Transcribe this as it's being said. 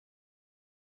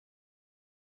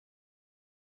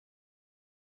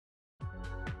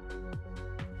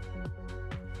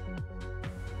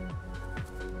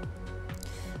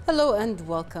Hello and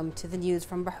welcome to the news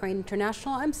from Bahrain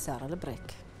International. I'm Sarah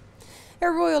Lebrik.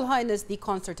 Her Royal Highness the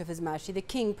Consort of His Majesty the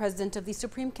King, President of the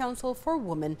Supreme Council for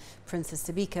Women, Princess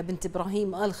Sabika bint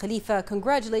Ibrahim Al Khalifa,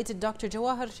 congratulated Dr.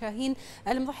 Jawahar Shaheen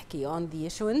Al Mdahki on the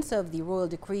issuance of the Royal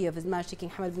Decree of His Majesty King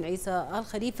Hamad bin Isa Al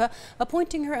Khalifa,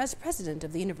 appointing her as President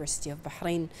of the University of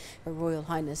Bahrain. Her Royal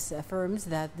Highness affirms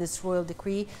that this Royal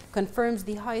Decree confirms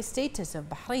the high status of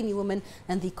Bahraini women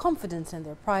and the confidence and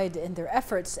their pride in their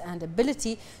efforts and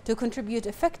ability to contribute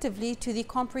effectively to the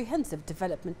comprehensive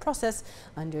development process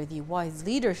under the wise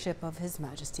leadership of His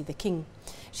Majesty the King.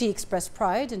 She expressed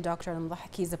pride in Dr. Al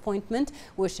Mdahki's appointment,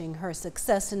 wishing her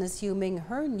success in assuming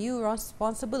her new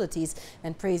responsibilities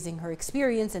and praising her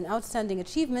experience and outstanding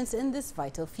achievements in this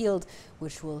vital field,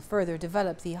 which will further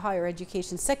develop the higher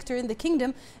education sector in the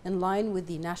kingdom in line with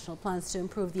the national plans to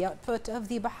improve the output of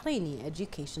the Bahraini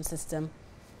education system.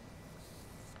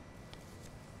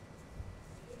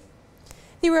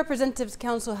 The Representatives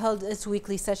Council held its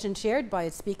weekly session chaired by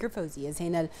its Speaker Fawzia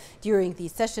Zainal. During the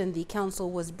session, the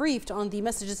Council was briefed on the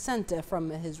messages sent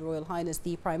from His Royal Highness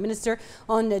the Prime Minister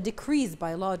on decrees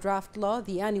by law, draft law,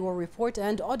 the annual report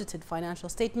and audited financial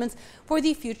statements for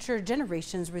the Future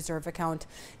Generations Reserve Account.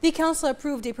 The Council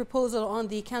approved a proposal on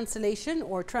the cancellation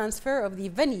or transfer of the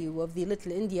venue of the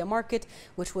Little India Market,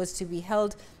 which was to be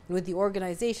held with the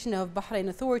organization of Bahrain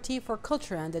Authority for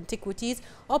Culture and Antiquities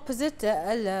opposite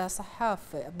Al Sahaf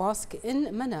Mosque in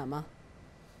Manama.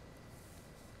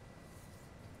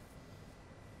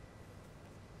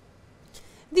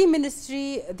 The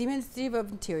Ministry of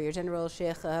Interior, General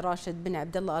Sheikh Rashid bin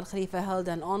Abdullah Al Khalifa, held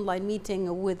an online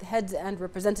meeting with heads and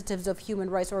representatives of human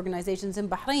rights organizations in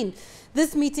Bahrain.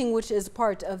 This meeting, which is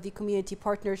part of the Community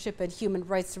Partnership and Human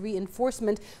Rights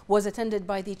Reinforcement, was attended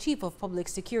by the Chief of Public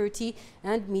Security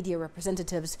and media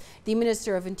representatives. The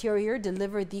Minister of Interior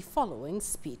delivered the following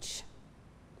speech.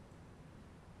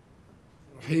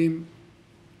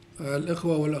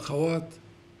 الإخوة والأخوات،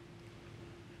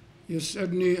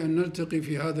 يسعدني أن نلتقي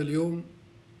في هذا اليوم،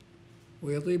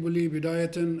 ويطيب لي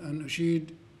بداية أن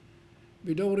أشيد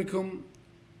بدوركم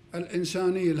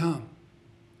الإنساني الهام،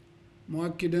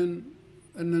 مؤكدا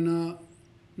أننا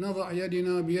نضع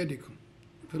يدنا بيدكم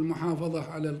في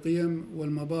المحافظة على القيم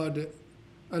والمبادئ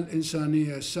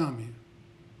الإنسانية السامية،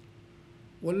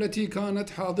 والتي كانت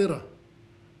حاضرة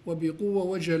وبقوة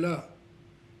وجلاء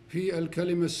في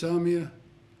الكلمة السامية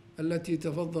التي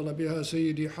تفضل بها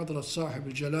سيدي حضرة صاحب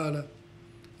الجلالة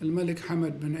الملك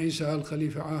حمد بن عيسى آل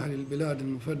خليفة عاهل البلاد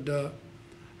المفدى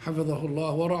حفظه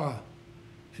الله ورعاه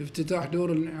في افتتاح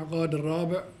دور الانعقاد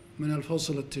الرابع من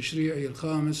الفصل التشريعي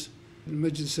الخامس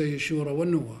لمجلسي الشورى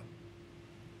والنواب.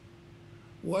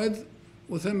 وإذ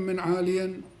أثمن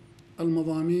عاليا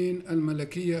المضامين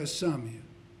الملكية السامية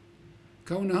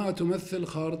كونها تمثل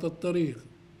خارطة طريق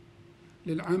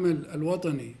للعمل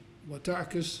الوطني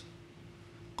وتعكس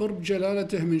قرب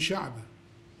جلالته من شعبه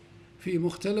في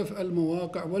مختلف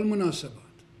المواقع والمناسبات،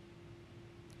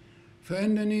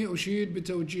 فإنني أشيد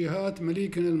بتوجيهات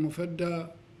مليكنا المفدى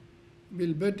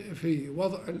بالبدء في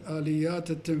وضع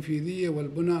الآليات التنفيذية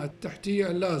والبناء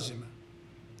التحتية اللازمة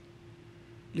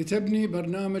لتبني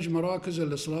برنامج مراكز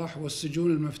الإصلاح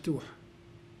والسجون المفتوحة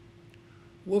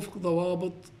وفق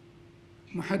ضوابط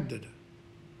محددة،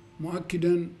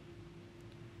 مؤكدا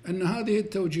أن هذه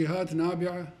التوجيهات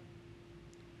نابعة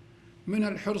من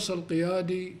الحرص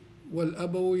القيادي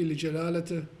والأبوي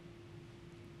لجلالته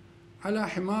على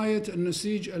حماية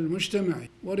النسيج المجتمعي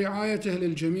ورعايته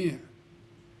للجميع،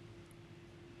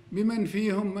 بمن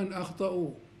فيهم من أخطأوا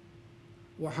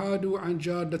وحادوا عن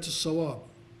جادة الصواب،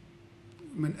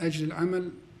 من أجل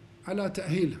العمل على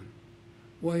تأهيلهم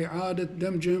وإعادة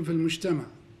دمجهم في المجتمع،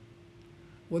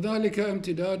 وذلك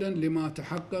امتدادا لما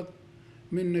تحقق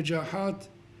من نجاحات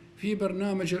في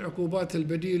برنامج العقوبات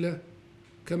البديلة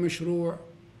كمشروع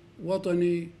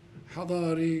وطني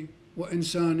حضاري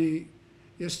وإنساني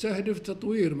يستهدف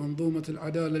تطوير منظومة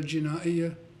العدالة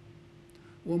الجنائية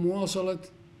ومواصلة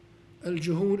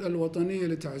الجهود الوطنية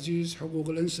لتعزيز حقوق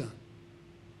الإنسان.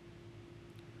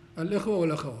 الإخوة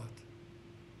والأخوات،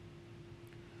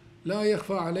 لا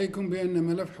يخفى عليكم بأن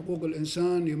ملف حقوق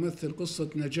الإنسان يمثل قصة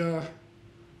نجاح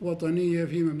وطنية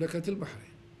في مملكة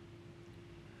البحرين،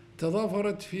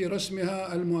 تضافرت في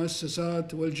رسمها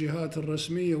المؤسسات والجهات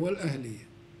الرسمية والأهلية،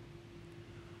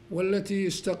 والتي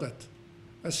استقت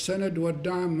السند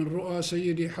والدعم من رؤى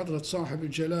سيدي حضرة صاحب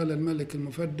الجلالة الملك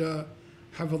المفدى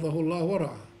حفظه الله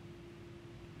ورعاه،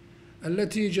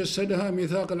 التي جسدها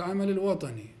ميثاق العمل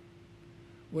الوطني،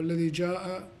 والذي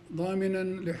جاء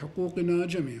ضامنا لحقوقنا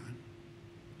جميعا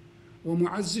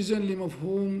ومعززا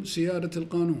لمفهوم سيادة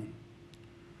القانون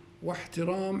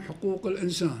واحترام حقوق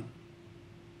الإنسان،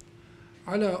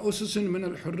 على أسس من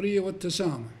الحرية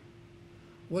والتسامح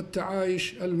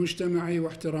والتعايش المجتمعي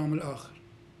واحترام الآخر،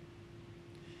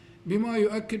 بما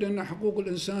يؤكد أن حقوق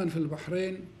الإنسان في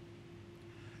البحرين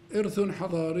إرث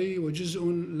حضاري وجزء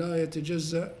لا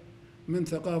يتجزأ من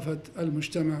ثقافة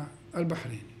المجتمع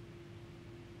البحريني.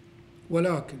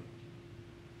 ولكن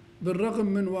بالرغم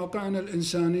من واقعنا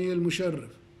الإنساني المشرف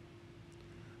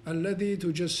الذي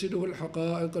تجسده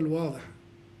الحقائق الواضحة،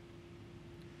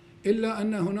 إلا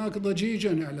أن هناك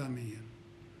ضجيجاً إعلامياً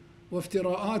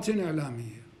وافتراءات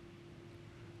إعلامية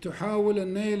تحاول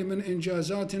النيل من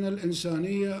إنجازاتنا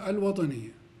الإنسانية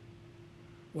الوطنية،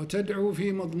 وتدعو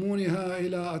في مضمونها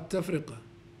إلى التفرقة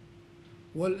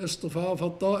والاصطفاف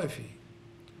الطائفي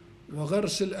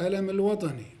وغرس الألم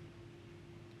الوطني.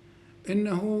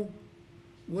 إنه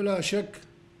ولا شك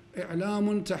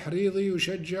إعلام تحريضي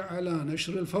يشجع على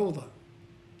نشر الفوضى.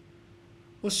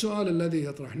 والسؤال الذي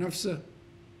يطرح نفسه: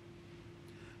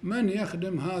 من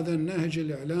يخدم هذا النهج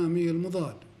الإعلامي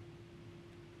المضاد؟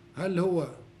 هل هو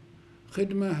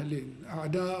خدمة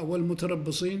للأعداء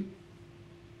والمتربصين؟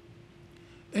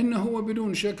 إنه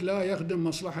بدون شك لا يخدم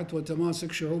مصلحة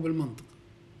وتماسك شعوب المنطقة.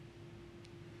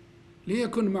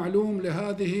 ليكن معلوم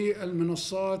لهذه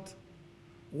المنصات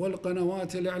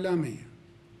والقنوات الإعلامية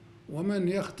ومن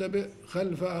يختبئ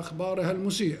خلف أخبارها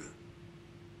المسيئة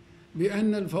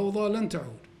بأن الفوضى لن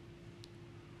تعود،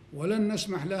 ولن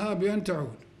نسمح لها بأن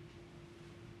تعود،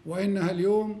 وإنها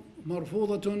اليوم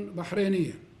مرفوضة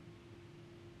بحرينيا،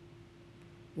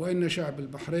 وإن شعب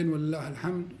البحرين ولله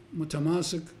الحمد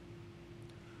متماسك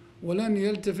ولن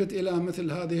يلتفت إلى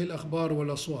مثل هذه الأخبار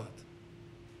والأصوات.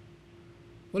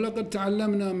 ولقد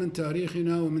تعلمنا من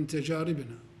تاريخنا ومن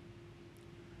تجاربنا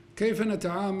كيف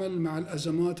نتعامل مع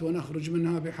الأزمات ونخرج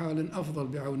منها بحال أفضل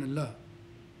بعون الله،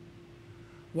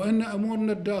 وأن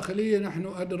أمورنا الداخلية نحن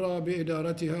أدرى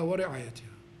بإدارتها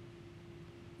ورعايتها.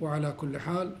 وعلى كل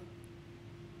حال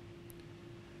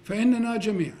فإننا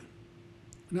جميعا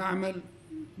نعمل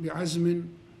بعزم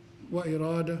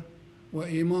وإرادة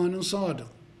وإيمان صادق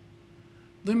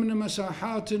ضمن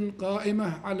مساحات قائمة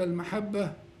على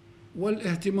المحبة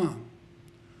والاهتمام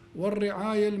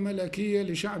والرعاية الملكية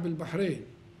لشعب البحرين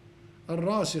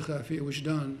الراسخة في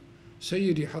وجدان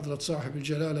سيدي حضرة صاحب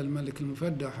الجلالة الملك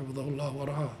المفدى حفظه الله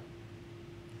ورعاه.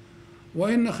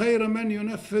 وإن خير من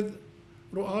ينفذ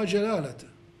رؤى جلالته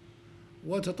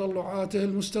وتطلعاته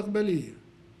المستقبلية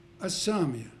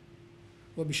السامية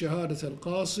وبشهادة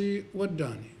القاصي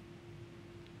والداني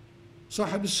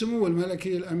صاحب السمو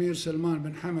الملكي الأمير سلمان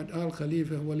بن حمد آل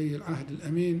خليفة ولي العهد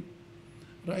الأمين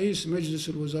رئيس مجلس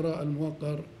الوزراء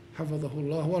الموقر حفظه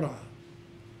الله ورعاه.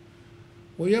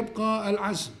 ويبقى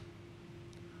العزم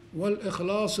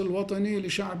والإخلاص الوطني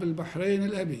لشعب البحرين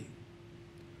الأبي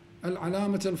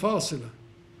العلامة الفاصلة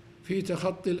في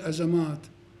تخطي الأزمات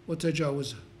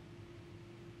وتجاوزها.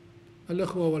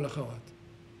 الأخوة والأخوات،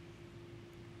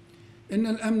 إن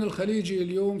الأمن الخليجي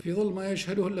اليوم في ظل ما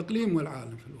يشهده الإقليم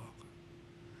والعالم في الواقع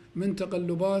من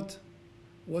تقلبات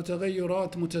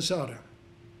وتغيرات متسارعة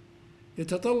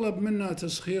يتطلب منا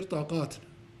تسخير طاقاتنا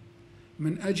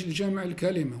من أجل جمع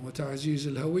الكلمة وتعزيز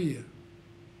الهوية،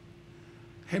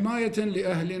 حماية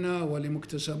لأهلنا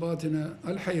ولمكتسباتنا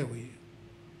الحيوية.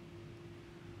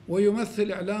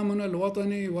 ويمثل إعلامنا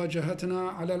الوطني واجهتنا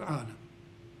على العالم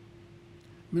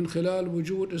من خلال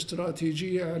وجود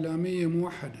استراتيجية إعلامية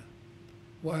موحدة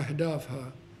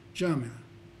وأهدافها جامعة.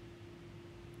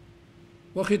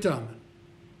 وختاما،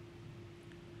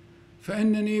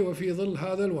 فإنني وفي ظل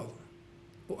هذا الوضع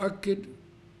أؤكد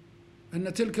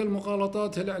أن تلك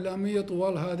المغالطات الإعلامية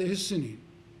طوال هذه السنين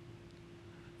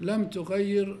لم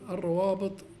تغير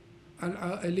الروابط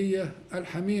العائلية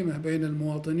الحميمة بين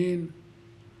المواطنين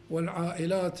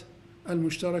والعائلات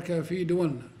المشتركة في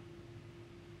دولنا،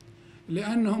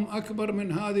 لأنهم أكبر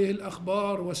من هذه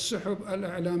الأخبار والسحب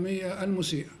الإعلامية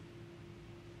المسيئة.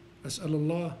 أسأل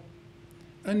الله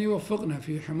أن يوفقنا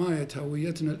في حماية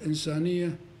هويتنا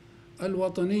الإنسانية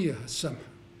الوطنية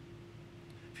السمحة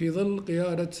في ظل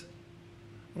قيادة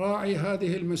راعي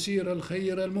هذه المسيرة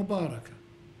الخيرة المباركة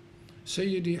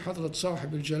سيدي حضرة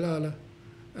صاحب الجلالة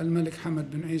الملك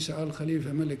حمد بن عيسى آل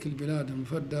خليفة ملك البلاد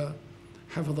المفدى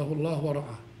حفظه الله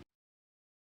ورعاه.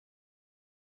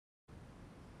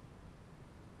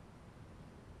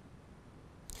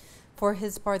 For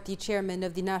his part, the chairman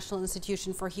of the National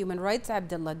Institution for Human Rights,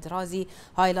 Abdullah Drazi,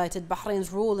 highlighted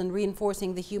Bahrain's role in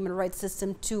reinforcing the human rights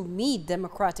system to meet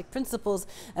democratic principles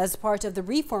as part of the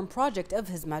reform project of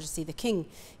His Majesty the King.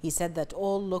 He said that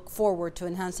all look forward to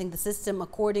enhancing the system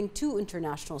according to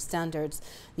international standards.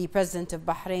 The president of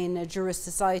Bahrain Jurist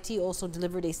Society also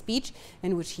delivered a speech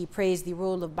in which he praised the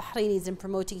role of Bahrainis in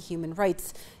promoting human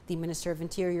rights. The Minister of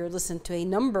Interior listened to a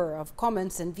number of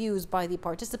comments and views by the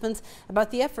participants about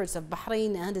the efforts of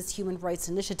Bahrain and its human rights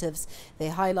initiatives. They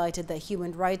highlighted that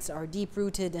human rights are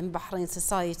deep-rooted in Bahrain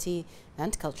society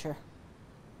and culture.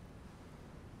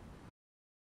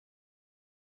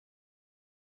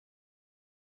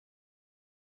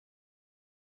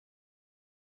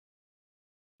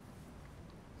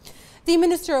 The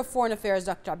Minister of Foreign Affairs,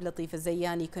 Dr. Abdulatif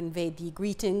Al-Zayani, conveyed the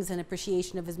greetings and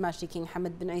appreciation of His Majesty King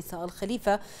Hamad bin Isa Al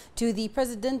Khalifa to the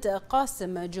President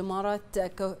Qasim Jomart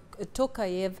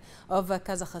Tokayev of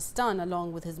Kazakhstan,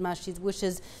 along with His Majesty's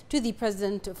wishes to the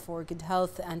President for good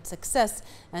health and success,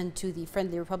 and to the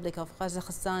friendly Republic of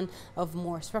Kazakhstan of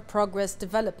more progress,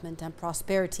 development and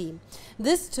prosperity.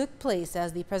 This took place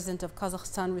as the President of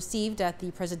Kazakhstan received at the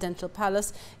Presidential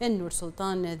Palace in Nur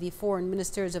Sultan the foreign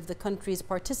ministers of the countries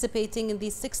participating in the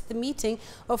 6th meeting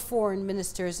of foreign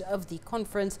ministers of the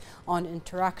Conference on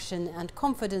Interaction and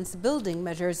Confidence Building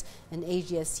Measures in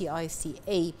Asia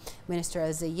CICA. Minister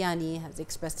Al-Zayani has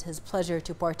expressed his pleasure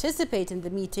to participate in the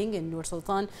meeting in Nur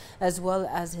Sultan, as well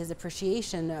as his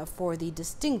appreciation for the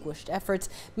distinguished efforts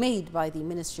made by the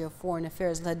Ministry of Foreign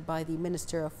Affairs, led by the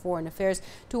Minister of Foreign Affairs,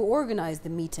 to organize the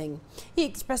meeting. He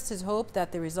expressed his hope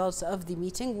that the results of the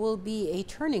meeting will be a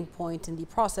turning point in the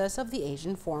process of the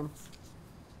Asian Forum.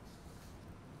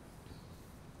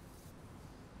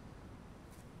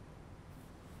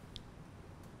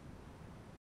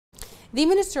 The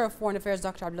Minister of Foreign Affairs,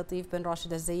 Dr. Abdulatif bin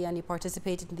Rashid Al-Zayani,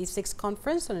 participated in the 6th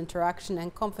Conference on Interaction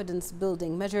and Confidence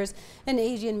Building Measures, an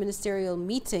Asian ministerial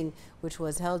meeting which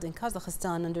was held in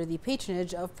Kazakhstan under the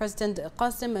patronage of President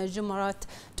Qasim Jomart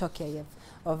Tokayev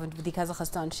of the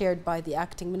Kazakhstan, chaired by the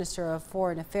Acting Minister of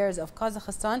Foreign Affairs of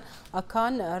Kazakhstan,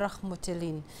 Akan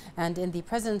Rakhmutilin, and in the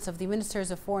presence of the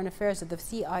Ministers of Foreign Affairs of the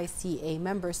CICA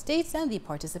member states and the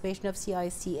participation of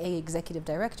CICA Executive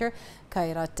Director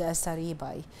Kairat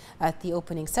Saribai. At the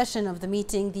opening session of the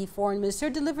meeting, the Foreign Minister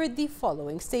delivered the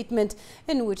following statement,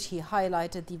 in which he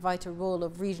highlighted the vital role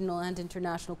of regional and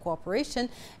international cooperation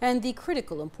and the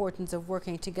critical importance of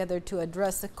working together to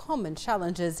address the common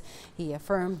challenges. He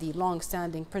affirmed the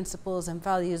long-standing principles and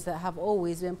values that have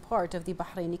always been part of the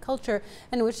Bahraini culture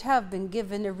and which have been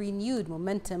given a renewed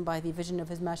momentum by the vision of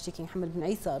His Majesty King Hamad bin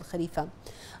Isa Al Khalifa.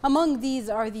 Among these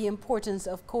are the importance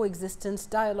of coexistence,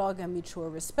 dialogue and mutual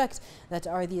respect that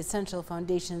are the essential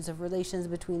foundations of relations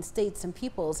between states and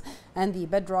peoples and the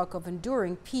bedrock of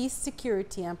enduring peace,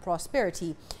 security and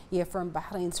prosperity. He affirmed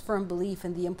Bahrain's firm belief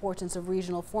in the importance of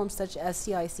regional forums such as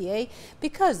CICA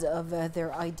because of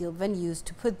their ideal venues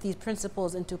to put these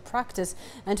principles into practice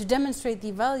and to demonstrate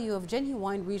the value of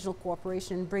genuine regional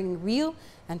cooperation in bringing real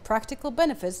and practical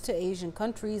benefits to Asian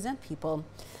countries and people.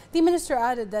 The minister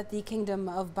added that the Kingdom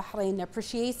of Bahrain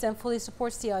appreciates and fully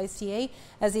supports the CICA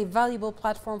as a valuable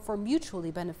platform for mutually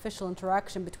beneficial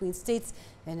interaction between states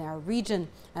in our region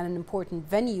and an important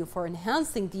venue for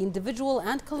enhancing the individual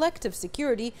and collective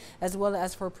security, as well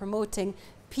as for promoting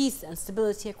peace and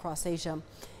stability across Asia.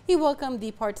 He welcomed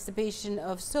the participation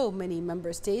of so many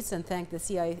member states and thanked the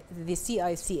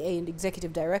CICA and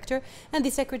Executive Director and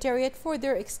the Secretariat for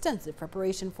their extensive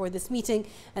preparation for this meeting,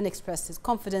 and expressed his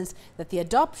confidence that the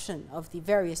adoption of the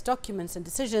various documents and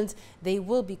decisions they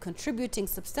will be contributing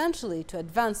substantially to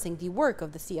advancing the work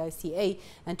of the CICA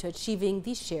and to achieving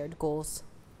these shared goals.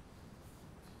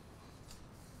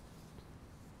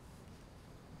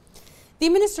 The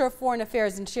Minister of Foreign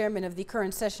Affairs and Chairman of the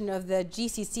current session of the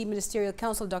GCC Ministerial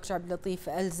Council, Dr. Abdulatif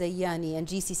Al-Zayani, and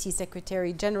GCC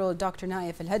Secretary General Dr.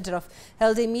 Naif Al-Hajraf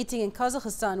held a meeting in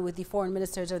Kazakhstan with the foreign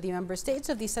ministers of the member states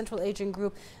of the Central Asian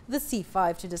Group, the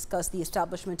C5, to discuss the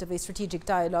establishment of a strategic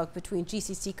dialogue between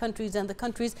GCC countries and the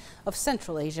countries of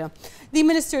Central Asia. The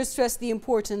ministers stressed the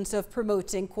importance of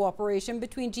promoting cooperation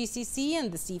between GCC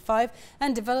and the C5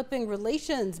 and developing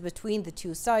relations between the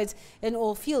two sides in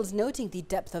all fields, noting the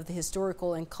depth of the historical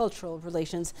historical and cultural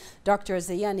relations. Dr.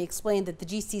 Zayani explained that the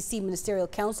GCC Ministerial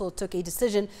Council took a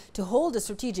decision to hold a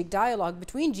strategic dialogue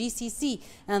between GCC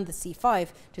and the C5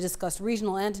 to discuss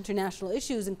regional and international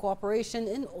issues and cooperation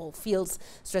in all fields,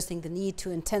 stressing the need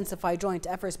to intensify joint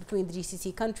efforts between the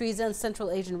GCC countries and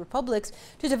Central Asian republics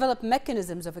to develop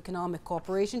mechanisms of economic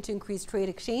cooperation to increase trade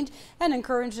exchange and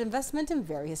encourage investment in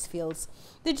various fields.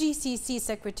 The GCC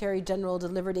Secretary General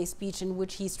delivered a speech in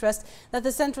which he stressed that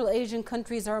the Central Asian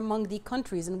countries are among the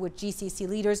countries in which GCC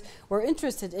leaders were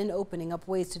interested in opening up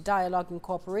ways to dialogue and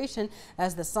cooperation,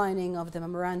 as the signing of the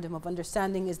Memorandum of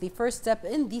Understanding is the first step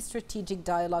in the strategic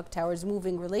dialogue towards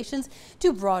moving relations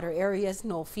to broader areas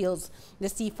in all fields. The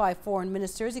C5 foreign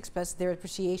ministers expressed their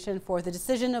appreciation for the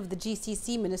decision of the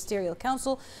GCC Ministerial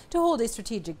Council to hold a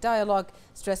strategic dialogue,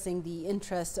 stressing the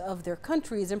interest of their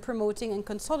countries in promoting and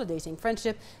consolidating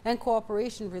friendship and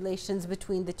cooperation relations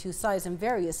between the two sides in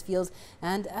various fields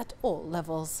and at all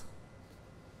levels.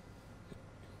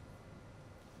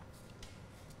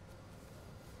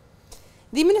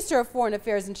 The Minister of Foreign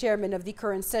Affairs and Chairman of the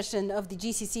current session of the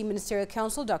GCC Ministerial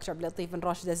Council, Dr. Abdulatif bin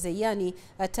Rashid Al-Zayani,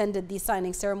 attended the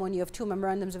signing ceremony of two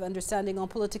memorandums of understanding on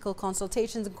political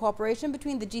consultations and cooperation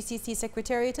between the GCC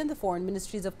Secretariat and the foreign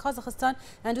ministries of Kazakhstan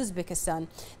and Uzbekistan.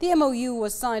 The MOU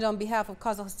was signed on behalf of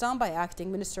Kazakhstan by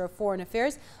Acting Minister of Foreign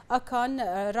Affairs Akan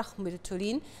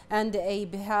Rakhmirtulin and a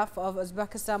behalf of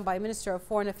Uzbekistan by Minister of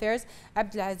Foreign Affairs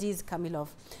Abdulaziz Kamilov.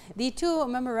 The two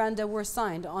memoranda were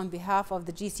signed on behalf of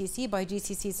the GCC by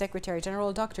GCC Secretary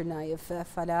General Dr. Naif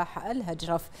Falah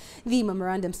Al-Hajraf. The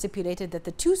memorandum stipulated that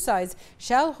the two sides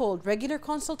shall hold regular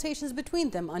consultations between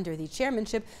them under the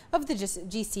chairmanship of the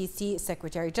GCC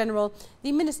Secretary General,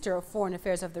 the Minister of Foreign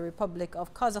Affairs of the Republic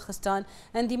of Kazakhstan,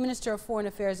 and the Minister of Foreign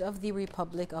Affairs of the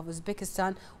Republic of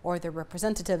Uzbekistan or their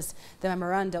representatives. The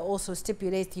memoranda also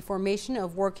stipulates the formation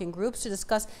of working groups to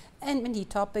discuss many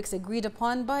topics agreed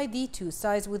upon by the two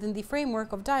sides within the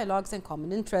framework of dialogues and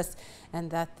common interests,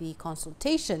 and that the consultation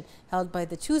held by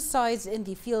the two sides in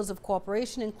the fields of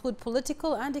cooperation include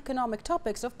political and economic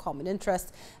topics of common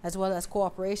interest, as well as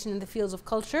cooperation in the fields of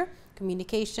culture,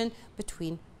 communication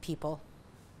between people.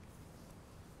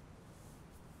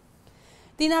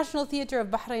 The National Theatre of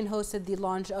Bahrain hosted the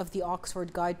launch of the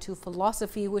Oxford Guide to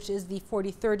Philosophy, which is the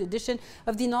 43rd edition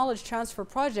of the Knowledge Transfer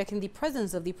Project, in the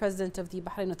presence of the President of the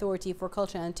Bahrain Authority for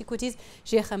Culture and Antiquities,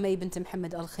 Sheikh Hamay bint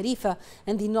Mohammed Al Khalifa,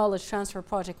 and the Knowledge Transfer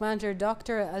Project Manager,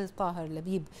 Dr. Al-Tahir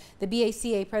Labib. The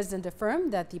BACA President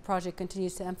affirmed that the project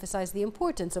continues to emphasize the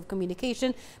importance of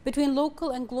communication between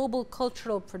local and global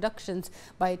cultural productions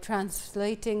by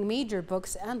translating major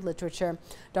books and literature.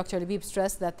 Dr. Labib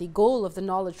stressed that the goal of the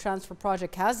Knowledge Transfer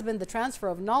Project has been the transfer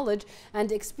of knowledge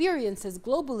and experiences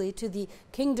globally to the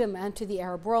kingdom and to the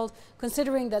Arab world,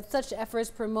 considering that such efforts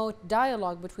promote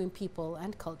dialogue between people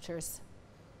and cultures.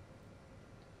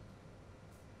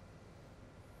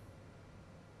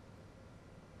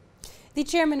 The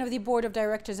chairman of the board of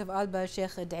directors of ALBA,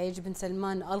 Sheikh Daij bin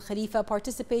Salman Al Khalifa,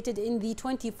 participated in the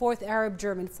 24th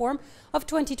Arab-German Forum of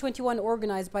 2021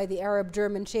 organized by the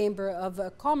Arab-German Chamber of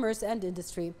Commerce and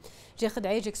Industry. Sheikh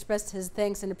Daij expressed his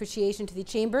thanks and appreciation to the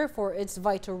chamber for its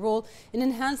vital role in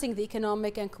enhancing the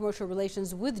economic and commercial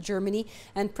relations with Germany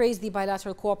and praised the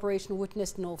bilateral cooperation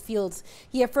witnessed in all fields.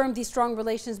 He affirmed the strong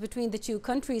relations between the two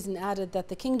countries and added that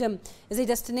the kingdom is a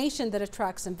destination that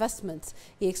attracts investments.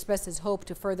 He expressed his hope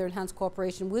to further enhance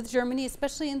cooperation with Germany,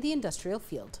 especially in the industrial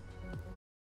field.